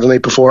was there the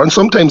night before, and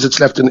sometimes it's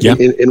left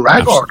in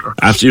rag order.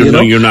 Absolutely,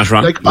 no, you're not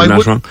wrong. Like,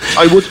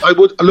 I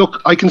would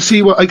look. I can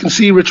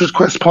see Richard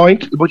Quest's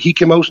point, but he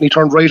came out and he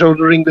turned right out of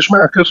the English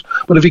market.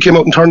 But if he came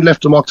out and turned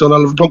left and walked down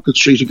Oliver Plunkett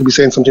Street, he could be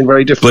saying something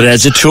very different. But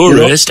as a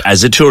tourist,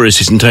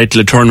 he's entitled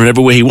to turn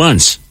whatever way he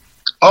wants.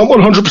 Oh,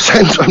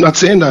 100%. I'm not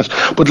saying that.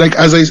 But like,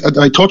 as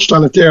I touched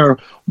on it there,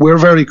 we're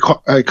very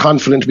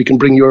confident we can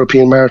bring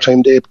European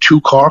Maritime Day to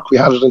Cork. We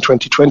had it in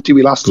 2020.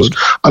 We lost it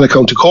on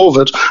account of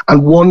COVID.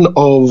 And one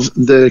of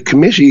the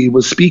committee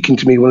was speaking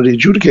to me, one of the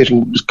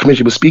adjudicating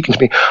committee was speaking to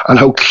me on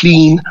how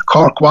clean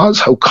Cork was,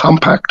 how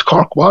compact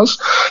Cork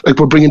was. Like,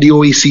 we're bringing the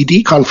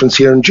OECD conference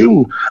here in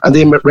June, and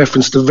they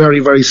referenced the very,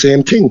 very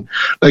same thing.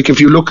 Like,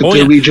 if you look at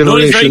the regeneration... No,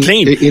 it's very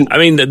clean. I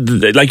mean,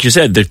 like you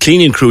said, the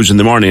cleaning crews in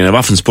the morning, and I've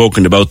often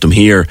spoken about them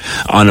here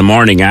on a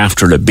morning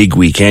after a big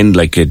weekend,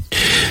 like a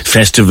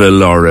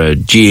festival or a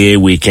GA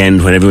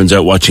weekend when everyone's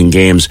out watching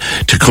games,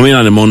 to come in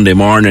on a Monday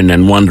morning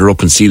and wander up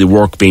and see the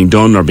work being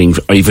done or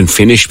even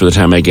finished by the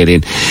time I get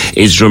in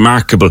is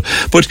remarkable.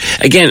 But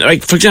again,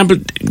 like, for example,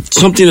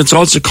 something that's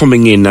also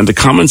coming in, and the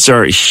comments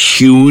are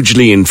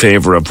hugely in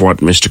favour of what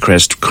Mr.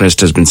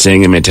 Quest has been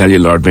saying, I may tell you,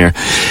 Lord Mayor,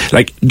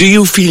 like,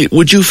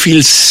 would you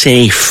feel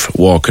safe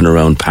walking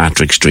around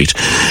Patrick Street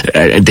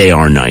day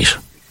or night?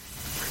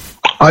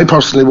 I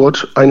personally would.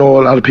 I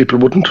know a lot of people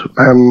wouldn't.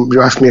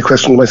 You asked me a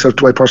question myself,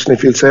 do I personally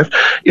feel safe?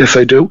 Yes,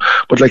 I do.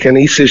 But like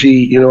any city,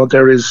 you know,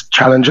 there is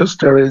challenges.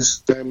 There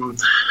is,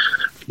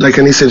 like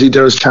any city,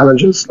 there is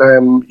challenges.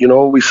 You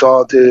know, we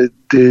saw the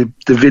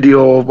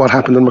video of what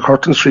happened in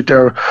McCurtain Street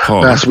there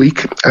last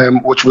week,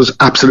 which was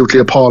absolutely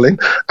appalling,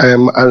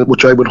 and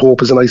which I would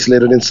hope is an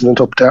isolated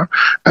incident up there.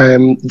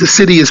 The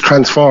city is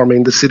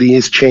transforming, the city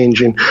is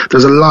changing.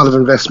 There's a lot of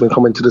investment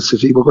coming to the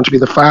city. We're going to be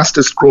the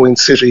fastest growing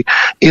city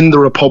in the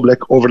Republic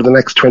over the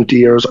next 20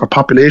 years. Our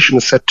population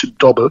is set to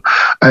double.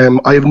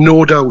 I have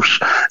no doubt,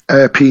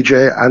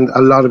 PJ, and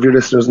a lot of your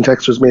listeners and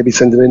texters may be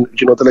sending in,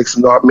 you know, the likes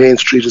of North Main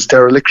Street is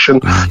dereliction.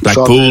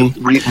 Blackpool.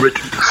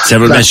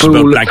 Several messages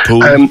about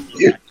Blackpool.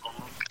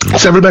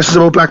 Several messages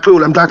about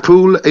Blackpool, and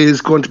Blackpool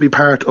is going to be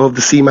part of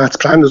the CMAT's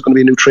plan. There's going to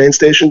be a new train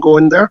station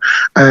going there.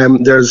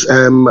 There's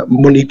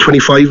money,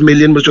 25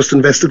 million was just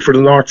invested for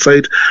the north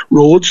side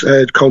roads.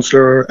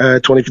 Councillor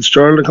Tony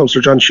Fitzgerald and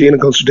Councillor John Sheehan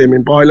and Councillor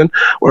Damien Boylan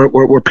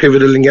were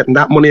pivotal in getting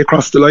that money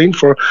across the line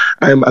for,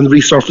 and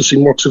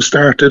resurfacing works have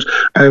started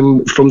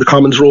from the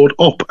Commons Road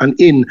up and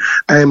in.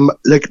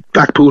 Like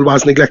Blackpool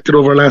was neglected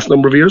over the last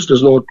number of years.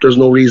 There's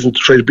no reason to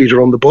try to beat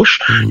around the bush.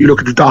 You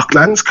look at the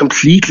Docklands,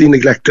 completely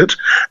neglected.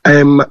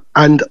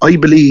 And I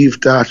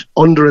believe that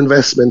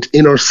underinvestment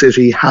in our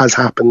city has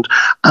happened.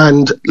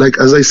 And like,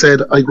 as I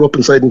said, I grew up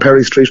inside in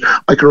Perry Street.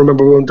 I can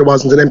remember when there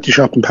wasn't an empty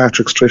shop in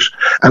Patrick Street,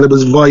 and it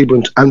was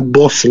vibrant and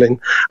bustling.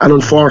 And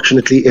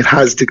unfortunately, it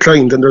has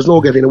declined, and there's no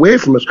getting away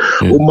from it.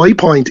 Well, my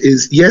point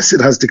is, yes,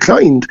 it has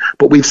declined,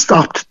 but we've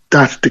stopped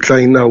that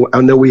decline now,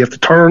 and now we have to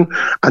turn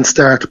and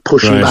start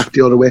pushing back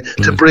the other way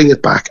to bring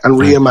it back and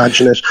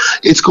reimagine it.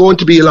 It's going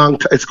to be a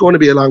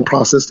long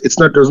process. It's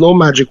not, there's no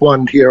magic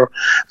wand here,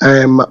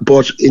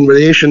 but in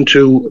relation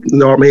to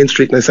North Main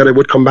Street, and I said I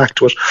would come back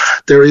to it,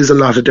 there is a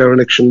lot of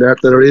dereliction there.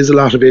 There is a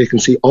lot of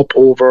vacancy up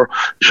over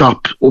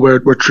shop where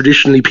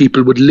traditionally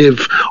people would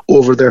live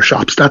over their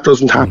shops. That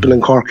doesn't happen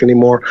in Cork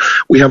anymore.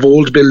 We have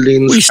old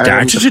buildings. We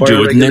started to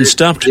do it and then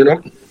stopped. You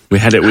know. We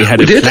had a plan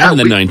in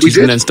the 90s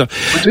and then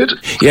stuff. We did.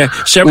 Yeah,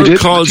 several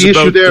calls the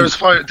about...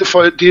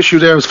 The issue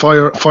there is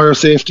fire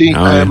safety.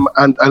 And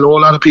I know a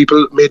lot of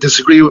people may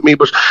disagree with me,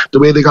 but the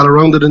way they got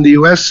around it in the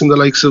US, in the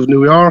likes of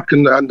New York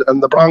and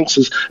the Bronx,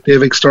 is they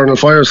have external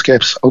fire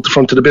escapes out the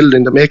front of the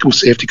building that make them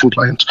safety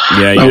compliant.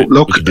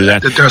 Look,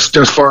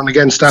 there's for and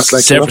against that.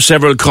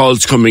 Several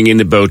calls coming in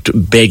about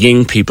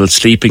begging, people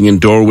sleeping in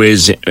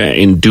doorways,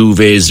 in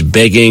duvets,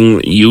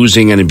 begging,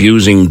 using and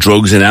abusing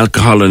drugs and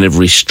alcohol on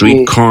every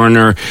street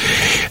corner.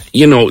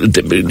 You know,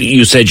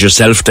 you said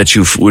yourself that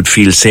you would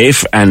feel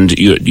safe, and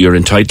you're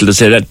entitled to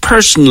say that.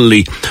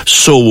 Personally,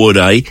 so would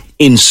I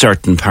in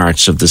certain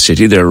parts of the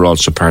city. There are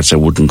also parts I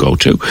wouldn't go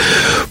to.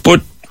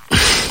 But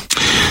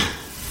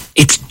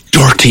it's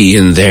dirty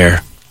in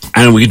there,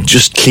 and we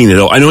just clean it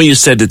up. I know you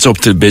said it's up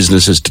to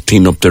businesses to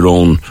clean up their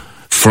own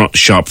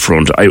shop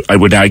front. I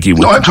would argue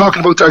with I'm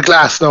talking about their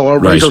glass now, or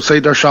right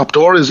outside their shop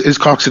door is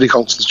Cork City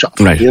Council's job.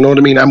 Right. You know what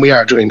I mean? And we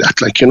are doing that,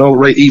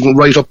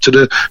 right up to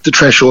the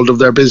threshold of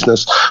their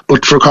business.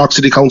 But for Cork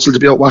City Council to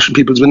be out washing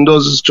people's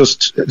windows is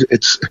just,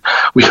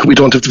 we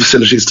don't have the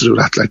facilities to do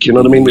that, you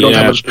know what I mean? We don't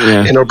have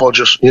it in our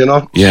budget, you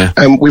know? Yeah.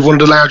 We've one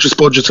of the largest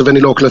budgets of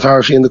any local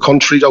authority in the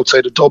country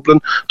outside of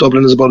Dublin.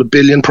 Dublin is about $1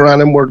 billion per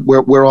annum.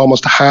 We're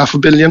almost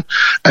 $500 million,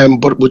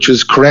 but which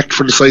is correct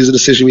for the size of the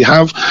city we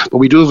have. But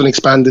we do have an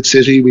expanded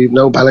city. We've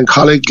now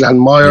Ballincollig,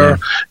 Glanmire,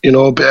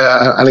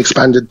 an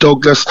expanded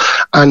Douglas.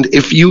 And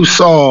if you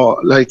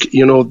saw,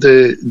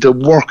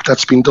 the work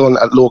that's been done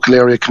at local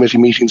area committee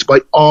meetings by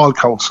all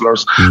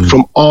councillors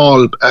from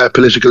all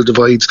political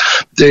divides,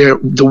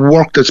 the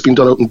work that's been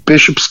done out in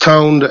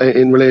Bishopstown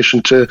in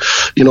relation to,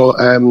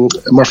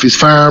 Murphy's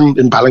Farm,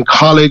 in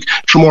Ballincollig,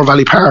 Tramore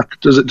Valley Park,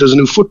 there's a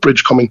new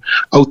footbridge coming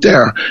out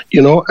there.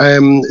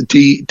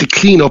 The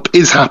clean-up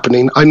is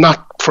happening. I'm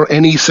not for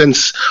any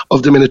sense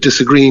of the minute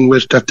disagreeing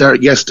with that.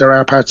 There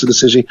are parts of the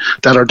city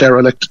that are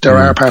derelict. There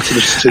are parts of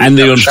the city, and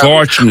the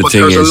unfortunate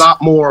thing is, there's a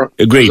lot more.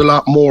 Agreed. There's a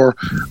lot more.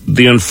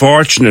 The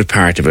unfortunate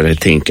part of it, I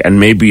think, and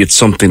maybe it's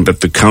something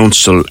that the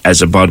council,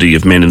 as a body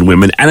of men and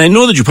women, and I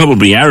know that you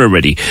probably are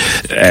already,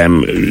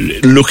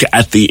 look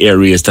at the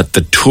areas that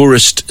the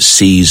tourist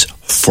sees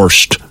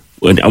first.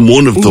 And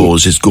one of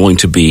those is going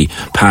to be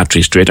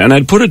Patrick Street. And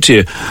I'd put it to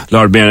you,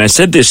 Lord Mayor, and I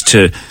said this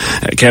to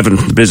Kevin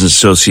from the Business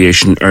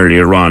Association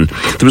earlier on.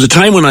 There was a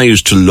time when I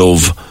used to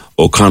love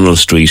O'Connell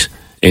Street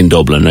in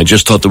Dublin. I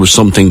just thought there was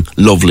something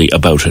lovely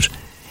about it.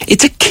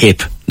 It's a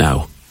kip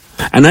now.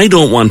 And I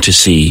don't want to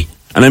see,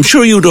 and I'm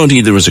sure you don't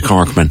either as a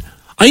Corkman,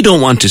 I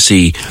don't want to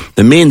see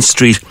the main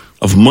street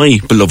of my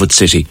beloved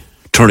city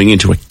turning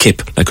into a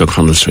kip like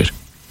O'Connell Street.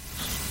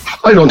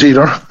 I don't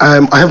either.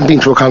 I haven't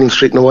been to O'Connell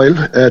Street in a while,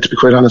 to be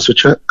quite honest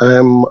with you.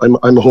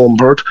 I'm a home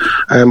bird.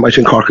 I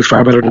think Cork is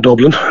far better than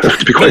Dublin,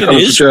 to be quite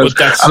honest with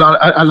you. A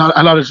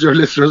lot of your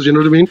listeners, you know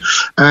what I mean?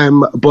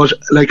 But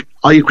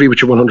I agree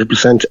with you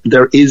 100%.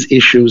 There is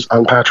issues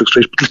on Patrick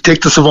Street.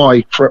 Take the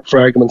Savoy, for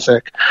argument's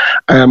sake.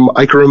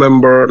 I can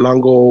remember long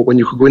ago when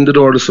you could go in the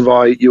door of the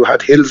Savoy, you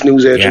had Hills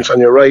Newsagents on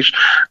your right,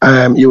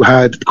 you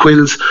had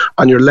Quills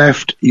on your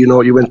left,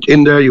 you went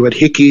in there, you had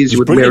Hickey's, you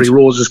had Mary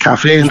Rose's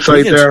Cafe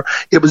inside there.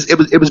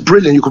 It was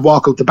brilliant. You could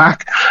walk out the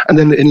back, and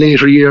then in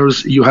later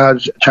years you had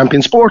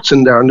Champion Sports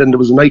in there, and then there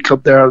was a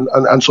nightclub there,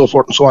 and so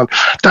forth and so on.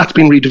 That's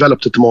been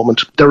redeveloped at the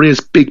moment. There is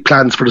big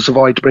plans for the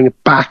Savoy to bring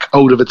it back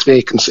out of its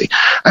vacancy.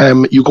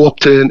 You go up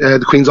to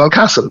the Queen's Hall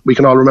Castle. We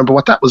can all remember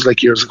what that was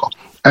like years ago.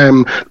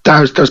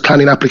 There's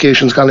planning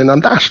applications gone in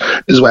on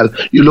that as well.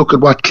 You look at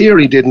what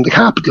Cleary did in the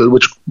capital,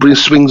 which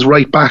swings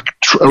right back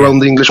around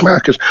the English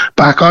market,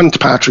 back onto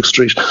Patrick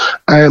Street.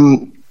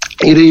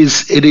 It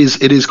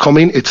is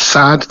coming. It's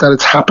sad that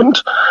it's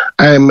happened.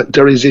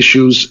 There is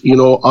issues,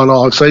 on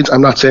all sides.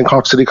 I'm not saying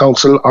Cork City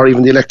Council or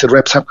even the elected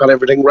reps have got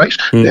everything right.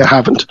 They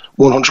haven't,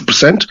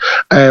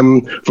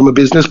 100%. From a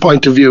business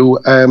point of view,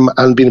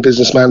 and being a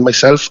businessman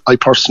myself, I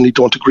personally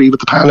don't agree with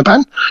the PANA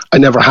ban. I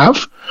never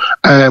have.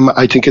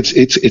 I think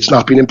it's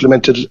not been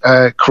implemented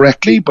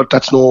correctly, but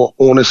that's no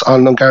onus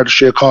on Garda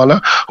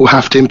Síochána, who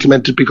have to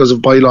implement it because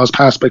of bylaws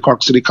passed by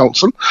Cork City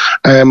Council.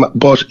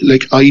 But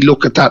I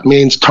look at that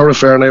main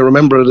thoroughfare, and I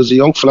remember it as a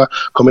young fella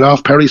coming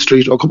off Perry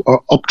Street or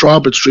up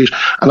Drawbridge Street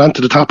and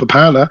onto the top of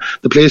PANA.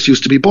 The place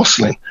used to be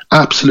bustling,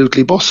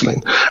 absolutely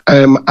bustling.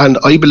 And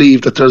I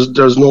believe that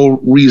there's no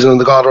reason in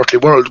the God earthly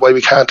world why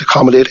we can't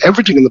accommodate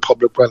everything in the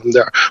public realm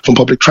there, from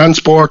public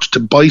transport to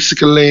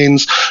bicycle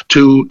lanes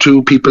to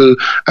people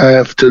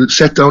to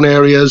set down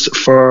areas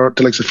for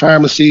the likes of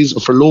pharmacies or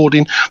for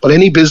loading. But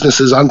any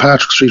businesses on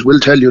Patrick Street will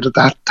tell you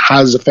that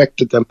has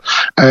affected them.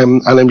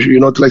 And I'm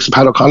sure, the likes of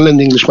Pat O'Connell in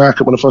the English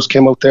market, when it first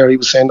came out there, he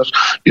was saying that,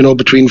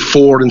 between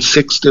 4 and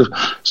 6,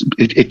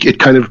 it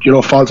kind of,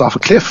 falls off a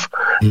cliff,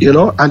 and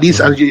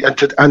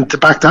to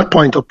back that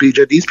point up,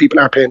 BJ, these people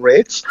are paying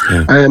rates.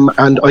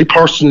 And I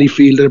personally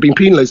feel they're being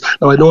penalised.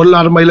 Now, I know a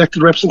lot of my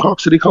elected reps in Cork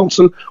City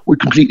Council would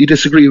completely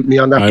disagree with me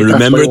on that. I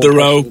remember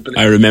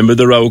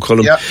the row,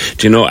 Colm. Yeah.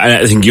 Do you know, and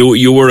I think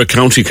you were a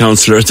county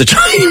councillor at the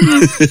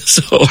time,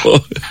 so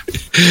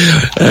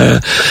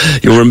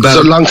you were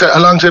embarrassed. A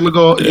long time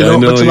ago, it's a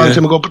long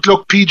time ago. But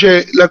look,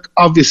 PJ,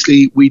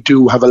 obviously we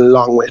do have a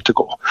long way to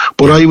go.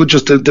 But I would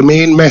just, the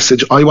main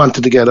message I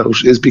wanted to get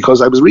out is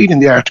because I was reading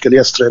the article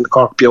yesterday in the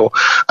Cork Bio,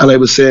 and I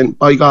was saying,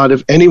 by God,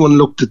 if anyone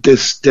looked at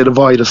this, they'd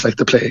avoid us like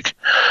the plague.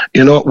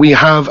 We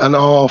have an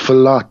awful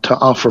lot to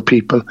offer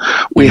people.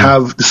 We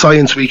have the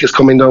Science Week is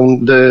coming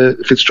down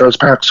the Fitzgerald's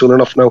Park soon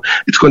enough now.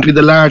 It's going to be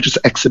the largest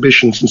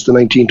exhibition since the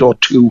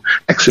 1902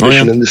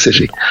 exhibition in the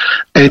city.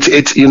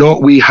 It's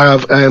we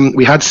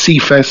had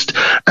Seafest,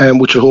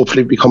 which will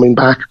hopefully be coming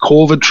back.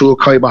 COVID threw a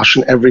kibosh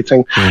and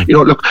everything.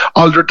 Look,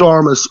 Alder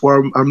Dormas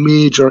were a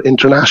major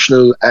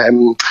international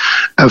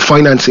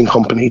financing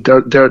company.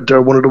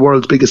 They're one of the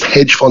world's biggest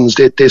hedge funds.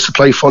 They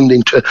supply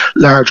funding to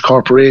large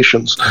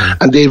corporations,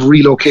 and they've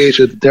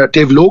located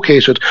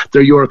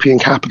their European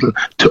capital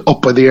to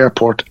up by the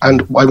airport.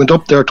 And I went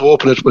up there to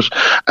open it with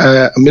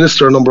a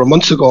minister a number of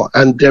months ago,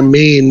 and their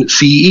main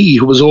CE,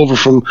 who was over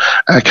from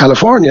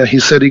California, he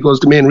said,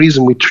 the main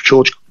reason we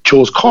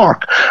chose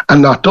Cork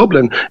and not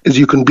Dublin is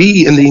you can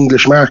be in the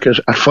English market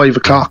at 5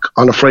 o'clock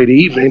on a Friday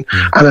evening,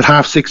 and at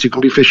 6:30 you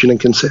can be fishing in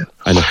Kinsale.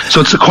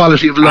 So it's the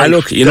quality of life.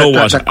 Look,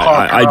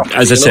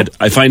 as I said,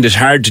 I find it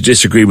hard to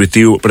disagree with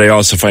you, but I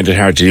also find it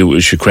hard to do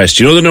with request.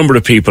 The number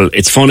of people,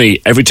 it's funny,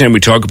 every time we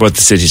talk about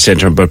the city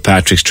centre and about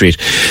Patrick Street,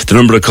 the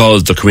number of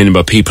calls that come in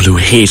about people who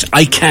hate.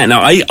 I can't.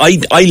 Now,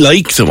 I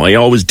like them. I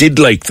always did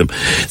like them.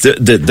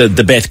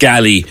 The Beth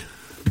Galley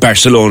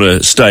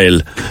Barcelona style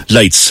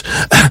lights.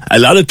 A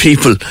lot of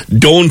people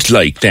don't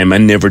like them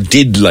and never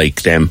did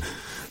like them,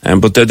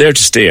 but they're there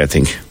to stay, I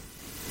think.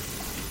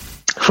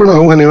 For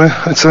now, anyway.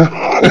 It's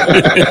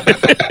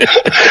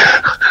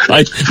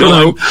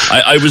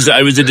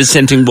I was a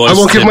dissenting voice. I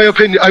won't give my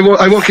opinion. I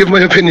won't give my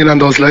opinion on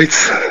those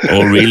lights.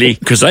 Oh, really?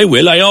 Because I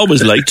will. I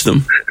always liked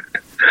them.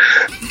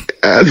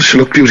 They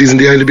look beauties in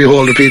the eye of the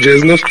beholder, PJ,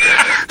 isn't it?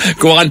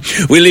 Go on,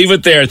 we'll leave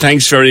it there.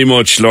 Thanks very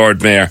much,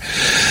 Lord Mayor,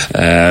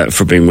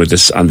 for being with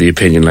us on the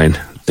opinion line.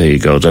 There you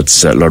go.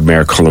 That's Lord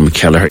Mayor Colm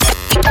Kelleher.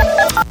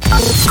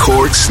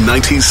 Cork's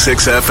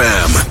 96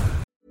 FM.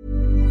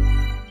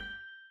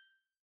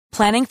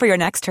 Planning for your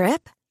next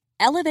trip?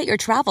 Elevate your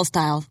travel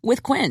style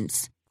with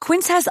Quince.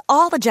 Quince has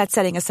all the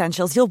jet-setting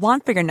essentials you'll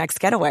want for your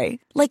next getaway,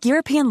 like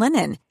European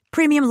linen,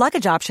 premium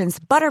luggage options,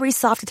 buttery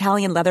soft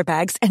Italian leather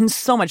bags, and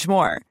so much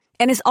more.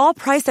 And is all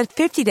priced at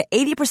 50 to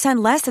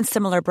 80% less than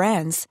similar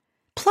brands.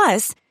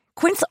 Plus,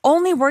 Quince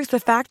only works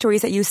with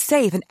factories that use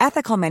safe and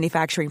ethical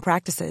manufacturing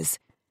practices.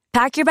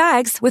 Pack your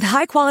bags with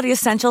high-quality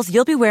essentials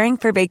you'll be wearing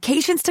for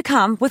vacations to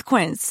come with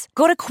Quince.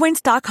 Go to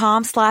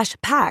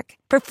quince.com/pack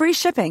for free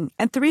shipping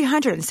and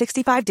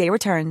 365-day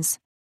returns.